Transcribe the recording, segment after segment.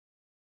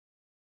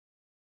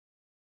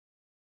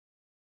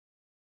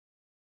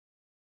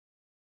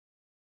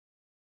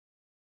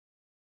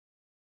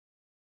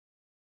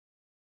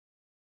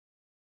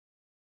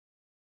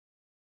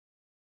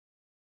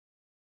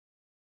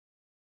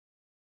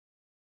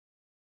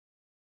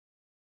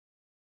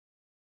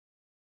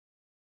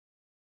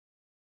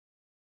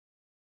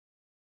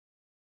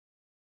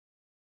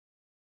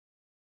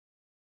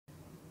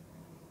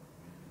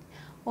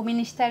O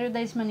Ministério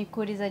das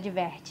Manicures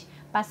adverte: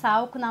 passa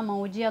álcool na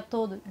mão o dia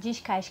todo,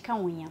 descasca a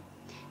unha.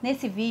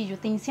 Nesse vídeo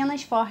tem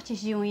cenas fortes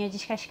de unha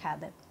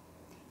descascada.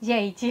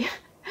 Gente,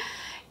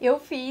 eu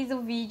fiz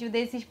o vídeo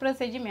desses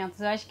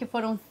procedimentos. Eu acho que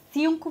foram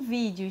 5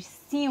 vídeos,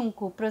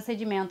 5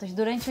 procedimentos.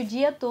 Durante o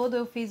dia todo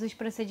eu fiz os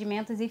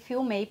procedimentos e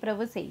filmei pra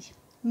vocês.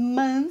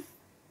 Mas,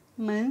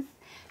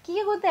 o que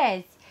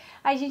acontece?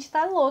 A gente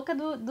tá louca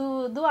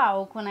do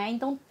álcool, né?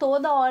 Então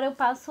toda hora eu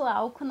passo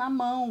álcool na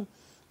mão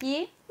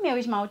e meu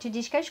esmalte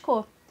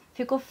descascou.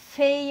 Ficou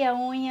feia a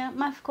unha,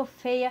 mas ficou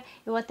feia.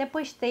 Eu até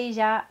postei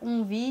já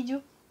um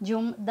vídeo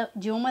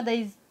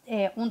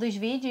um dos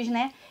vídeos,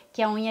 né?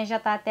 Que a unha já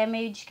tá até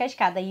meio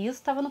descascada. E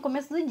isso tava no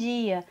começo do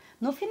dia.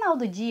 No final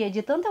do dia,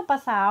 de tanto eu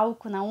passar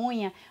álcool na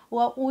unha,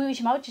 o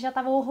esmalte já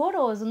tava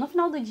horroroso. No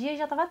final do dia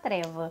já tava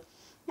treva.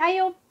 Aí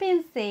eu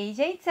pensei,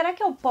 gente, será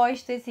que eu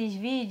posto esses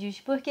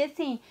vídeos? Porque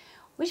assim,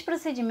 os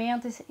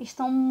procedimentos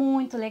estão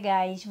muito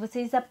legais.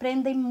 Vocês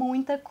aprendem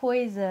muita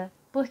coisa.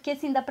 Porque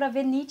assim, dá pra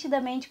ver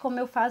nitidamente como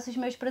eu faço os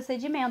meus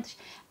procedimentos.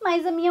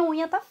 Mas a minha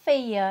unha tá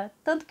feia.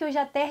 Tanto que eu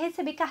já até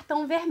recebi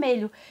cartão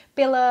vermelho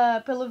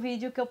pelo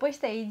vídeo que eu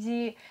postei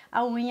de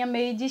a unha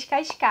meio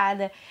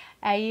descascada.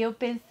 Aí eu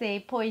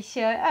pensei,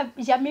 poxa,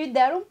 já me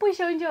deram um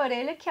puxão de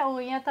orelha que a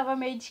unha tava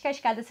meio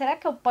descascada. Será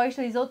que eu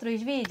posto os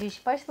outros vídeos?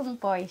 Posto ou não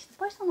posto?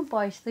 Posto ou não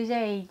posto,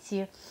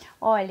 gente?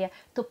 Olha,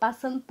 tô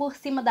passando por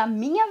cima da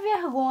minha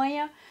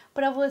vergonha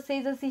para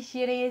vocês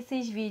assistirem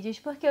esses vídeos,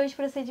 porque os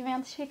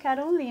procedimentos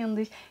ficaram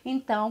lindos.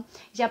 Então,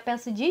 já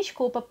peço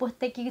desculpa por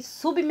ter que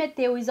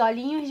submeter os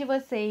olhinhos de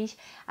vocês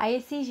a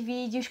esses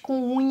vídeos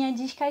com unha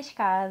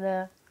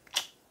descascada.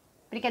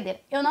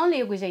 Brincadeira, eu não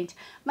ligo, gente,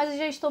 mas eu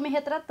já estou me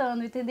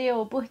retratando,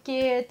 entendeu?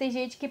 Porque tem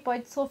gente que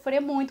pode sofrer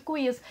muito com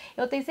isso.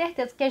 Eu tenho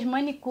certeza que as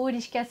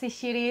manicures que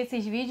assistirem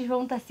esses vídeos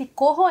vão estar se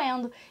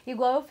corroendo,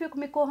 igual eu fico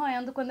me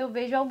corroendo quando eu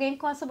vejo alguém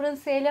com a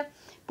sobrancelha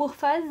por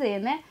fazer,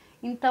 né?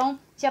 Então,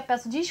 já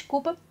peço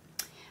desculpa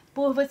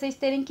por vocês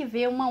terem que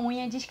ver uma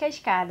unha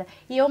descascada.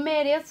 E eu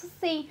mereço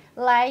sim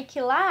like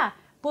lá,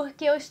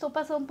 porque eu estou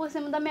passando por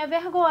cima da minha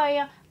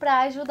vergonha para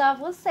ajudar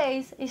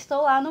vocês.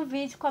 Estou lá no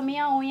vídeo com a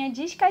minha unha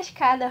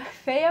descascada,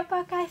 feia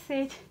pra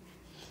cacete,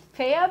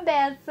 feia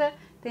beça,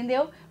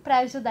 entendeu? Para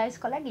ajudar as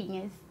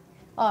coleguinhas.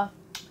 Ó,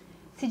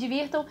 se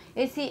divirtam,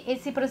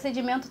 esse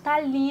procedimento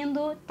tá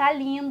lindo, tá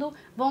lindo.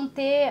 Vão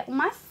ter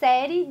uma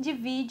série de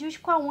vídeos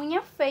com a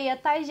unha feia,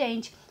 tá,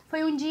 gente?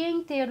 Foi um dia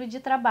inteiro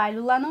de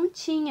trabalho, lá não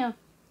tinha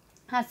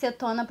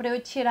acetona para eu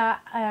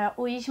tirar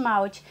o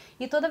esmalte.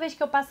 E toda vez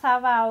que eu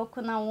passava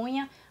álcool na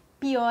unha,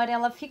 pior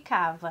ela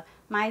ficava.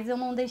 Mas eu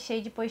não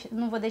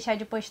vou deixar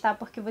de postar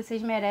porque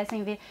vocês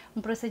merecem ver um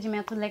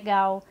procedimento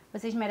legal.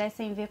 Vocês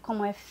merecem ver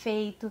como é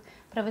feito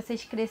para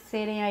vocês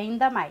crescerem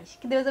ainda mais.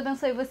 Que Deus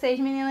abençoe vocês,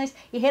 meninas,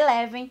 e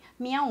relevem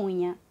minha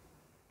unha.